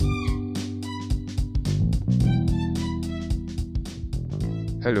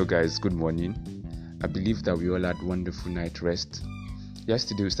Hello guys, good morning. I believe that we all had wonderful night rest.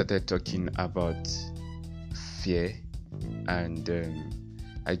 Yesterday we started talking about fear and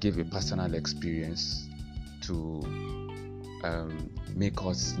I gave a personal experience to make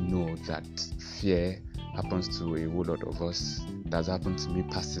us know that fear happens to a whole lot of us. That's happened to me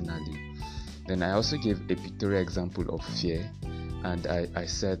personally. Then I also gave a pictorial example of fear, and I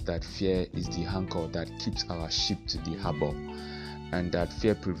said that fear is the anchor that keeps our ship to the harbor, and that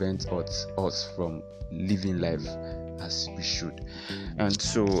fear prevents us from living life as we should. And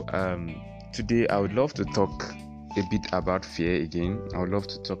so today I would love to talk a bit about fear again. I would love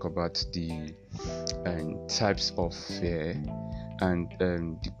to talk about the types of fear and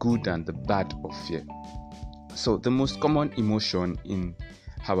the good and the bad of fear. So the most common emotion in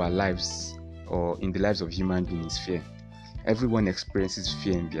our lives or in the lives of human beings is fear. Everyone experiences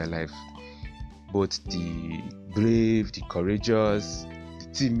fear in their life. Both the brave, the courageous, the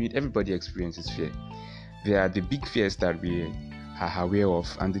timid, everybody experiences fear. There are the big fears that we are aware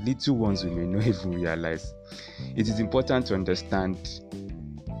of and the little ones we may not even realize. It is important to understand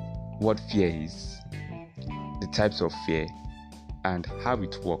what fear is, the types of fear, and how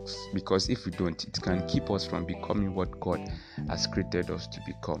it works, because if we don't, it can keep us from becoming what God has created us to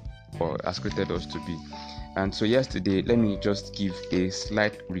become or has created us to be. And so yesterday, let me just give a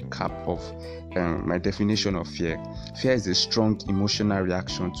slight recap of my definition of fear. Fear is a strong emotional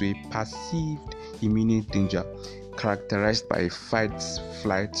reaction to a perceived imminent danger characterized by a fight,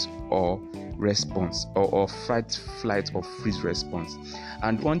 flight, or response, or fight, flight, or freeze response.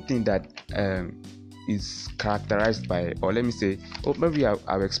 And one thing that is characterized by, or let me say, maybe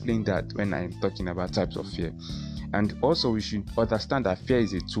I'll explain that when I'm talking about types of fear. And also we should understand that fear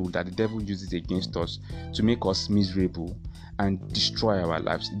is a tool that the devil uses against us to make us miserable and destroy our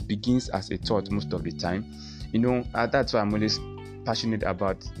lives. It begins as a thought most of the time. That's why I'm always passionate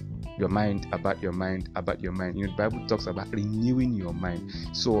about your mind, about your mind. The Bible talks about renewing your mind.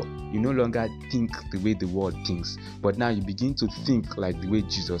 So you no longer think the way the world thinks, but now you begin to think like the way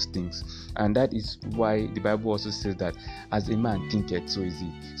Jesus thinks. And that is why the Bible also says that as a man thinketh, so is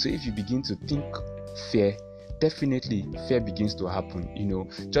he. So if you begin to think fear, definitely fear begins to happen.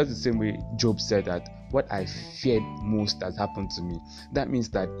 Just the same way Job said that what I feared most has happened to me. That means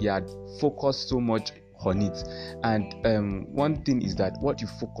that he had focused so much on it. And one thing is that what you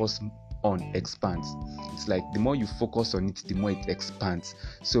focus on expands. It's like the more you focus on it, the more it expands.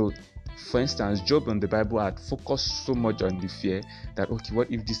 So for instance, Job in the Bible had focused so much on the fear that, okay, what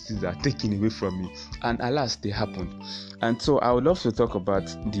if these things are taken away from me? And alas, they happened. And so I would love to talk about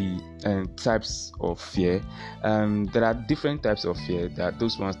the types of fear. There are different types of fear. There are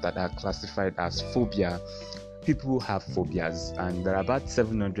those ones that are classified as phobia. People have phobias, and there are about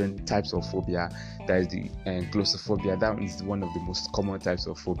 700 types of phobia. There is the glossophobia. That is one of the most common types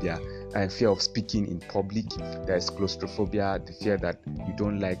of phobia. And fear of speaking in public. There is claustrophobia, the fear that you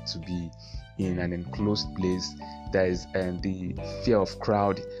don't like to be in an enclosed place. There is the fear of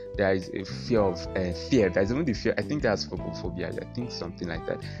crowd. There is a fear of fear. There is even the fear. I think that's phobophobia. I think something like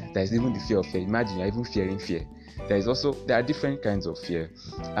that. There is even the fear of fear. Imagine you're even fearing fear. There are different kinds of fear,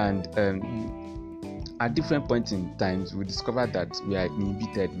 and at different points in times, we discover that we are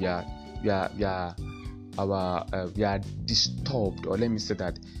inhibited, we are disturbed, or let me say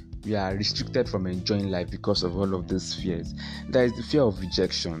that we are restricted from enjoying life because of all of these fears. There is the fear of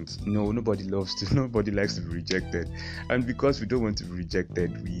rejection. Nobody likes to be rejected, and because we don't want to be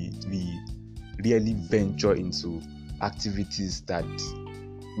rejected, we really venture into activities that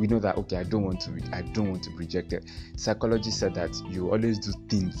we know that, okay, I don't want to be rejected. Psychology said that you always do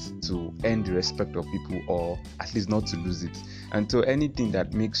things to earn the respect of people, or at least not to lose it. And so anything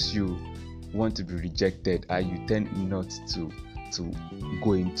that makes you want to be rejected, you tend not to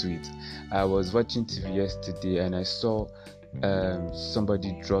go into it. I was watching TV yesterday and I saw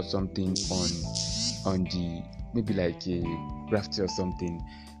somebody draw something on the, maybe like a graffiti or something,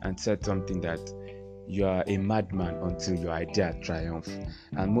 and said something that you are a madman until your idea triumphs.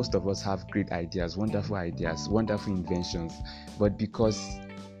 And most of us have great ideas, wonderful inventions, but because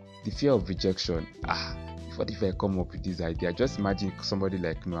the fear of rejection, what if I come up with this idea? Just imagine somebody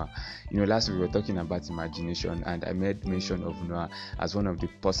like Noah. Last week we were talking about imagination, and I made mention of Noah as one of the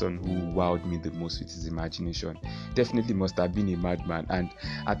person who wowed me the most with his imagination. Definitely must have been a madman, and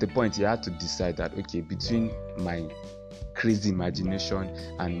at the point he had to decide that, okay, between my crazy imagination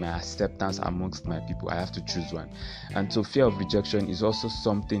and my acceptance amongst my people, I have to choose one. And so fear of rejection is also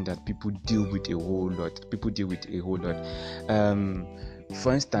something that people deal with a whole lot.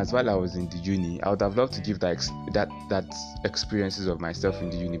 for instance, while I was in the uni, I would have loved to give that experiences of myself in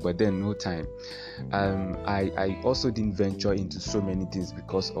the uni, but then no time. I also didn't venture into so many things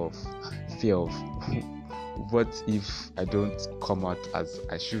because of fear of what if I don't come out as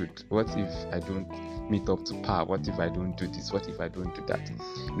I should? What if I don't meet up to par? What if I don't do this? What if I don't do that?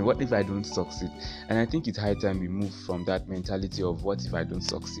 What if I don't succeed? And I think it's high time we move from that mentality of what if I don't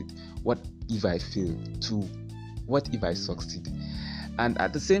succeed? What if I fail? To what if I succeed? And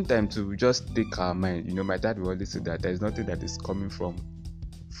at the same time, to just take our mind, my dad will always say that there is nothing that is coming from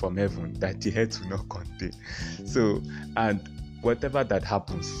heaven that the earth will not contain. So, and whatever that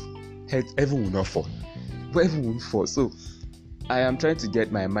happens, heaven will not fall. But heaven won't fall. So, I am trying to get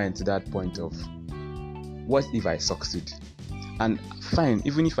my mind to that point of what if I succeed? And fine,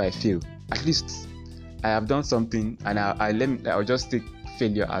 even if I fail, at least I have done something, and I'll just take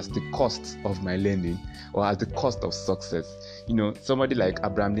failure as the cost of my learning, or as the cost of success. Somebody like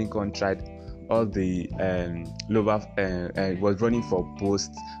Abraham Lincoln tried all the was running for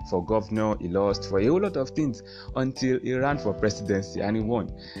posts, for governor, he lost, for a whole lot of things, until he ran for presidency and he won.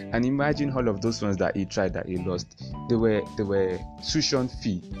 And imagine all of those ones that he tried that he lost. They were tuition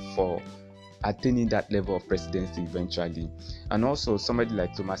fee for attaining that level of presidency eventually. And also somebody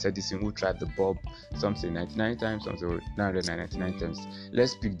like Thomas Edison, who tried the bulb something 99 times, something 999 times.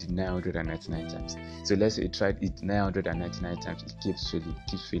 Let's pick the 999 times. So let's say he tried it 999 times. It keeps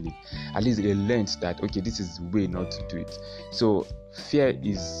failing. At least he learned that, okay, this is the way not to do it. So fear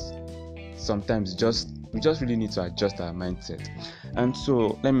is sometimes we just really need to adjust our mindset. And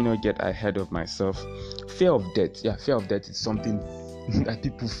so let me not get ahead of myself. Fear of death. Yeah, fear of death is something that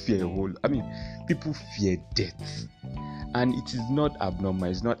people fear people fear death, and it is not abnormal.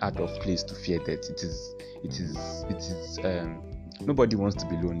 It's not out of place to fear death. It is nobody wants to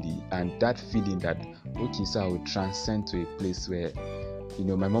be lonely, and that feeling that, okay, so I will transcend to a place where,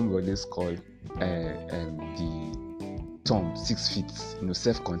 my mom will always call the term 6 feet,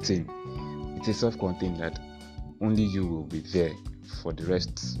 self-contained. It's a self-contained that only you will be there for the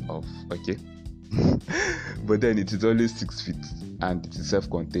rest of, okay. But then it is always 6 feet, and it is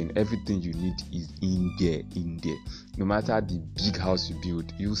self-contained. Everything you need is in there. No matter the big house you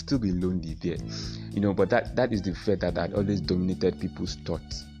build, you will still be lonely there. But that is the fear that had always dominated people's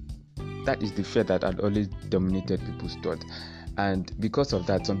thoughts. And because of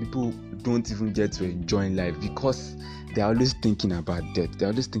that, some people don't even get to enjoy life because they're always thinking about death.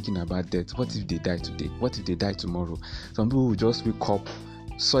 What if they die today? What if they die tomorrow? Some people will just wake up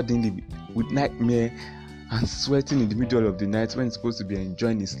suddenly with nightmare and sweating in the middle of the night when he's supposed to be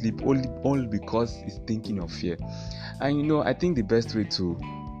enjoying his sleep, only because he's thinking of fear. And I think the best way to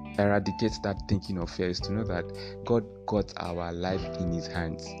eradicate that thinking of fear is to know that God got our life in his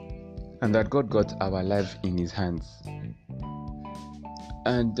hands.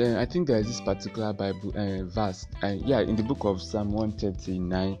 And I think there is this particular Bible verse, in the book of Psalm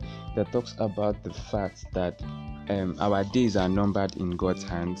 139, that talks about the fact that our days are numbered in God's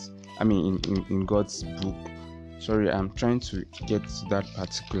hands. In God's book. Sorry, I'm trying to get to that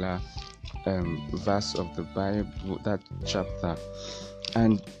particular verse of the Bible, that chapter.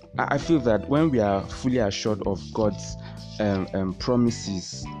 And I feel that when we are fully assured of God's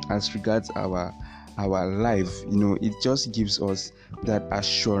promises as regards our life, it just gives us that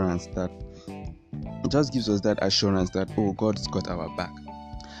assurance that oh, God's got our back.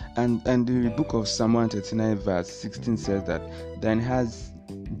 And the book of Psalm 139 verse 16 says that thine has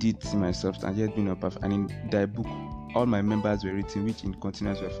did see my substance and yet been up, and in thy book all my members were written, which in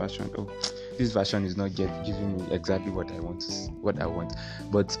continuance were fashioned. Oh, this version is not giving me exactly what I want.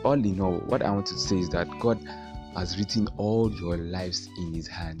 But all in all, what I want to say is that God has written all your lives in his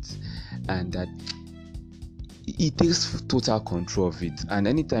hands, and that he takes total control of it. And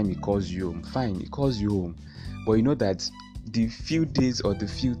anytime he calls you home, fine, he calls you home. But you know that the few days or the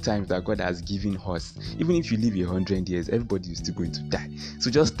few times that God has given us, even if you live 100 years, everybody is still going to die.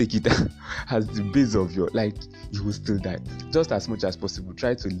 So just take it as the base of your life. You will still die. Just as much as possible,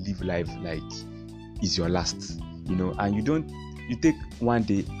 try to live life like it's your last, and you take one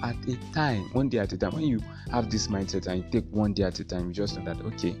day at a time. When you have this mindset and you take one day at a time, you just know that,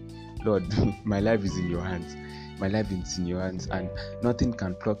 okay, Lord, my life is in your hands. And nothing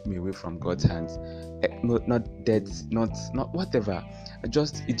can pluck me away from God's hands. Not death, not whatever. It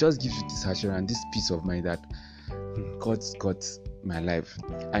just gives you this assurance, this peace of mind that God's got my life.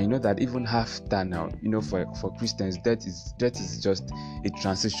 And you know that even after now, for Christians, death is just a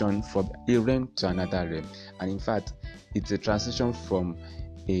transition from a realm to another realm. And in fact, it's a transition from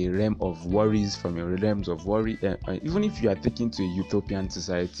a realm of worries, from a realms of worry. Even if you are taken to a utopian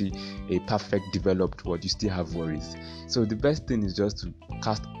society, a perfect developed world, you still have worries. So the best thing is just to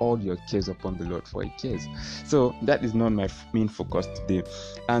cast all your cares upon the Lord, for He cares. So that is not my main focus today.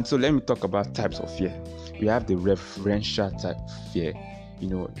 And so let me talk about types of fear. We have the referential type fear.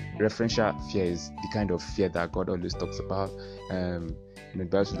 Referential fear is the kind of fear that God always talks about. The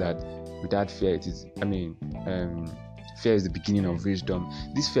Bible says that without fear, fear is the beginning of wisdom.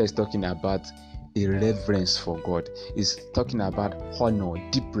 This fear is talking about a reverence for God. It's talking about honor,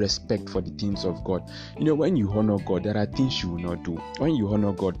 deep respect for the things of God. When you honor God, there are things you will not do. When you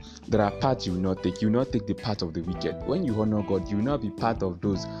honor God, there are paths you will not take. You will not take the path of the wicked. When you honor God, you will not be part of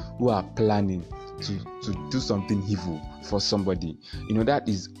those who are planning to do something evil for somebody. That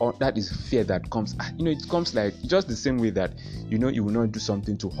is fear that comes. It comes like just the same way that you will not do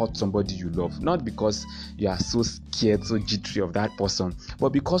something to hurt somebody you love, not because you are so scared, so jittery of that person, but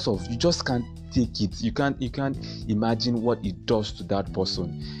because of you just can't take it. You can't imagine what it does to that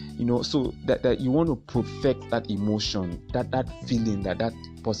person. So that you want to perfect that emotion, that feeling that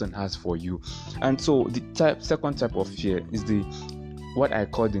person has for you. And so the second type of fear is what I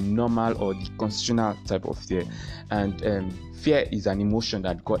call the normal or the constitutional type of fear. And fear is an emotion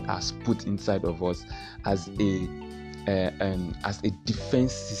that God has put inside of us as a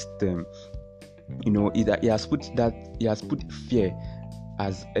defense system. He has put fear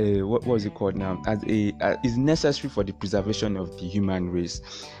as a what was it called now? Is necessary for the preservation of the human race.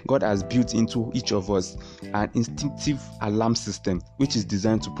 God has built into each of us an instinctive alarm system, which is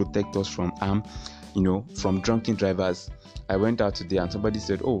designed to protect us from harm, from drunken drivers. I went out today and somebody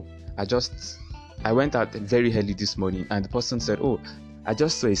said, I went out very early this morning, and the person said, I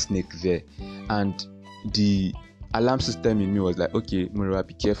just saw a snake there. And the alarm system in me was like, okay, Mura,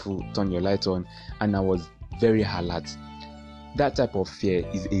 be careful, turn your light on. And I was very alert. That type of fear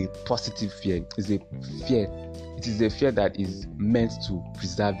is a positive fear. It is a fear that is meant to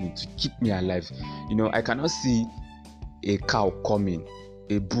preserve me, to keep me alive. I cannot see a cow coming,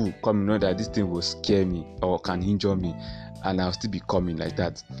 a bull coming, know that this thing will scare me or can injure me, and I'll still be coming like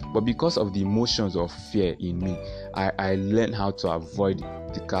that. But because of the emotions of fear in me, I learned how to avoid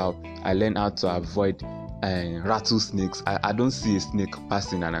the cow. I learned how to avoid rattlesnakes. I don't see a snake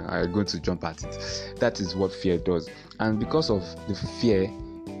passing and I'm going to jump at it. That is what fear does. And because of the fear,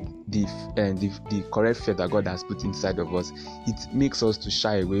 the correct fear that God has put inside of us, it makes us to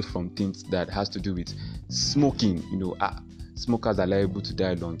shy away from things that has to do with smoking. Smokers are liable to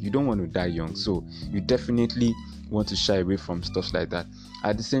die young. You don't want to die young, so you definitely want to shy away from stuff like that.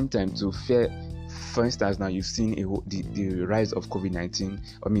 At the same time, to fear, for instance, now you've seen the rise of COVID-19.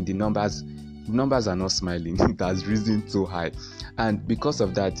 The numbers are not smiling. It has risen so high, and because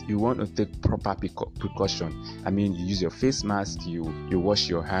of that, you want to take proper precaution. You use your face mask, you wash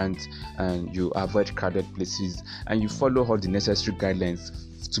your hands, and you avoid crowded places, and you follow all the necessary guidelines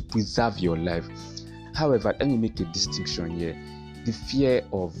to preserve your life. However, let me make a distinction here. The fear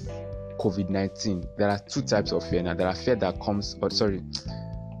of COVID-19, there are two types of fear. Now, there are fear that comes,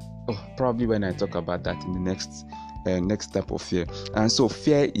 probably when I talk about that in the next type of fear. And so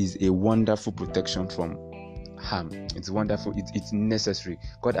fear is a wonderful protection from harm. It's wonderful. It's necessary.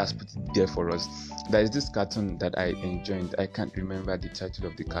 God has put it there for us. There is this cartoon that I enjoyed. I can't remember the title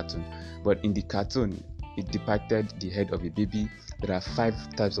of the cartoon, but in the cartoon, it depicted the head of a baby. There are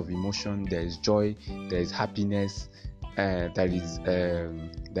 5 types of emotion. There is joy, there is happiness, there is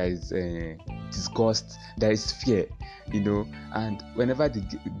disgust, there is fear. And whenever the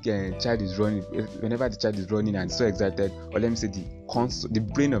child is running and so excited, or let me say the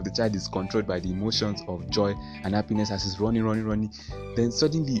brain of the child is controlled by the emotions of joy and happiness as he's running, then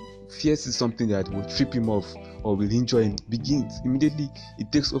suddenly fear is something that will trip him off or will injure him. Immediately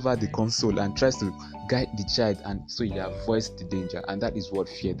it takes over the console and tries to guide the child, and so he avoids the danger. And that is what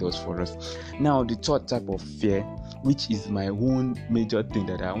fear does for us. Now, the third type of fear, which is my own major thing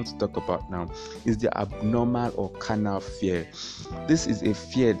that I want to talk about now, is the abnormal or carnal fear. This is a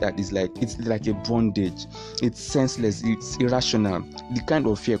fear that is it's like a bondage. It's senseless, it's irrational. The kind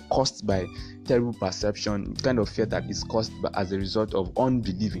of fear caused by terrible perception, the kind of fear that is caused as a result of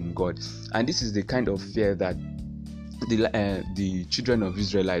unbelief in God. And this is the kind of fear that the children of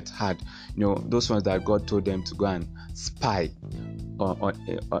Israelites had. Those ones that God told them to go and spy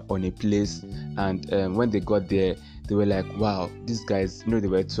on a place, and when they got there, they were like, wow, these guys, they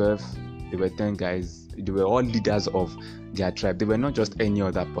were 12, they were 10 guys, they were all leaders of their tribe. They were not just any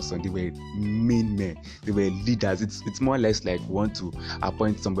other person, they were main men, they were leaders. It's more or less like we want to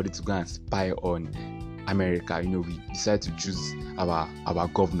appoint somebody to go and spy on America, we decided to choose our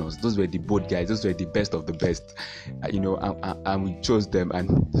governors. Those were the bold guys. Those were the best of the best, and we chose them. And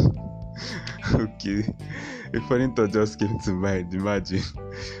okay, a funny thought just came to mind. Imagine,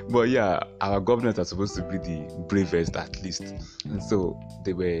 but yeah, our governors are supposed to be the bravest at least, and so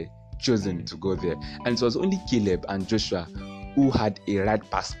they were chosen to go there. And it was only Caleb and Joshua who had a right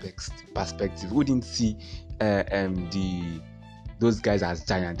perspective, who didn't see those guys as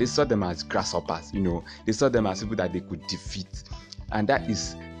giants. They saw them as grasshoppers. They saw them as people that they could defeat, and that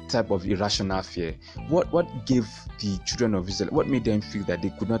is type of irrational fear. What gave the children of Israel, what made them feel that they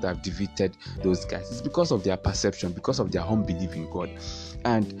could not have defeated those guys? It's because of their perception, because of their unbelief in God.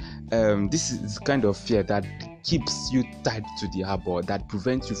 And this is the kind of fear that keeps you tied to the harbor, that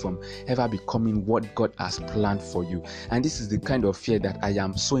prevents you from ever becoming what God has planned for you. And this is the kind of fear that I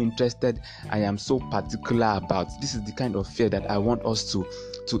am so interested, I am so particular about. This is the kind of fear that I want us to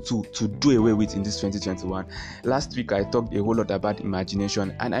do away with in this 2021. Last week I talked a whole lot about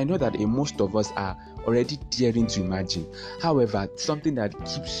imagination, and I know that most of us are already daring to imagine. However, something that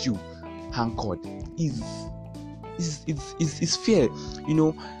keeps you anchored is fear.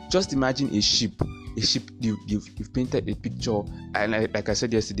 Just imagine a ship. You've painted a picture, and like I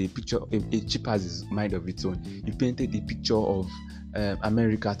said yesterday, a ship has its mind of its own. You painted a picture of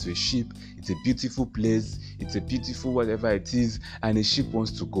America to a ship. It's a beautiful place, it's a beautiful whatever it is, and a ship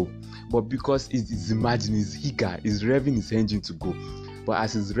wants to go, but because it's imagining, it's eager, it's revving its engine to go. But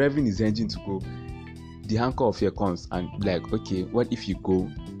as it's revving its engine to go, the anchor of fear comes and like, okay, what if you go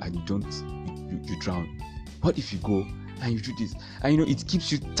and you drown? What if you go and you do this? And it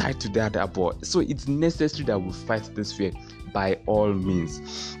keeps you tied to that harbor. So it's necessary that we fight this fear by all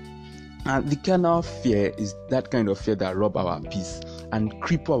means. And the carnal fear is that kind of fear that rob our peace and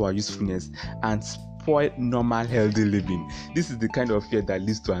cripple our usefulness and spoil normal healthy living. This is the kind of fear that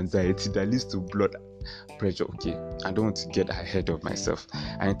leads to anxiety, that leads to blood pressure. Okay, I don't want to get ahead of myself.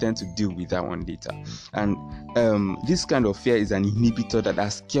 I intend to deal with that one later. And this kind of fear is an inhibitor that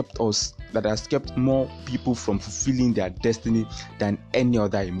has kept more people from fulfilling their destiny than any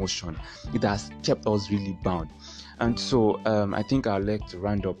other emotion. It has kept us really bound. And so I think I'd like to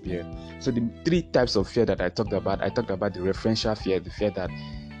round up here. So the three types of fear that I talked about the referential fear, the fear that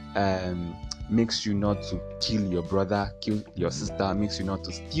makes you not to kill your brother, kill your sister, makes you not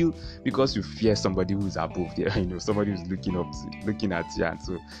to steal because you fear somebody who's above there, somebody who's looking at you, and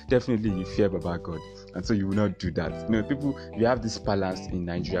so definitely you fear Baba God, and so you will not do that. We have this balance in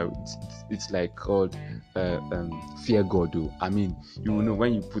Nigeria. It's like called fear God. Though I mean,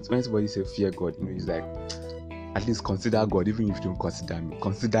 when somebody say fear God, it's like, at least consider God, even if you don't consider me,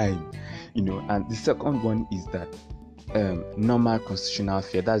 consider him. And the second one is that normal constitutional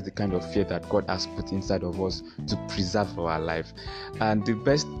fear. That's the kind of fear that God has put inside of us to preserve our life. And the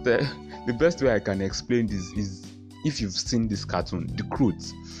best way I can explain this is if you've seen this cartoon, The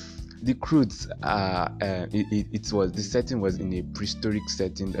Croods. The Croods the setting was in a prehistoric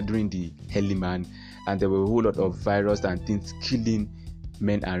setting during the early man, and there were a whole lot of virus and things killing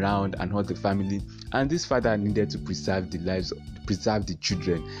men around and all the family, and this father needed to preserve the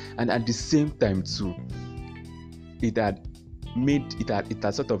children, and at the same time too, it had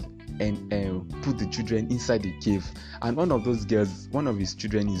sort of put the children inside the cave. And one of his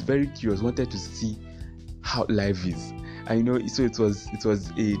children is very curious, wanted to see how life is. And so it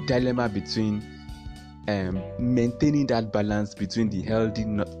was a dilemma between maintaining that balance between the healthy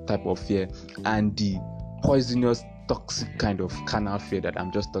type of fear and the poisonous, toxic kind of carnal fear that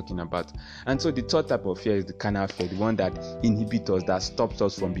I'm just talking about. And so the third type of fear is the carnal fear, the one that inhibits us, that stops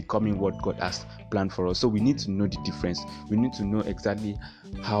us from becoming what God has planned for us. So we need to know the difference. We need to know exactly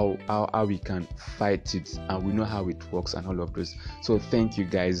how we can fight it, and we know how it works and all of this. So thank you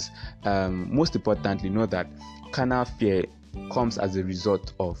guys. Most importantly, know that carnal fear comes as a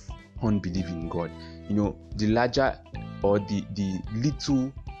result of unbelief in God. The larger or the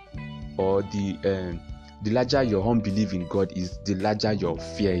little or the larger your unbelief in God is, the larger your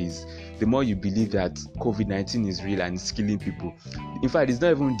fear is. The more you believe that COVID-19 is real and it's killing people. In fact, it's not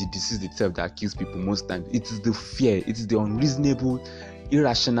even the disease itself that kills people most times. It is the fear. It is the unreasonable,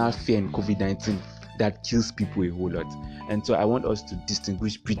 irrational fear in COVID-19 that kills people a whole lot. And so I want us to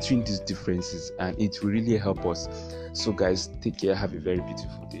distinguish between these differences, and it will really help us. So guys, take care. Have a very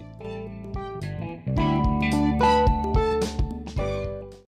beautiful day.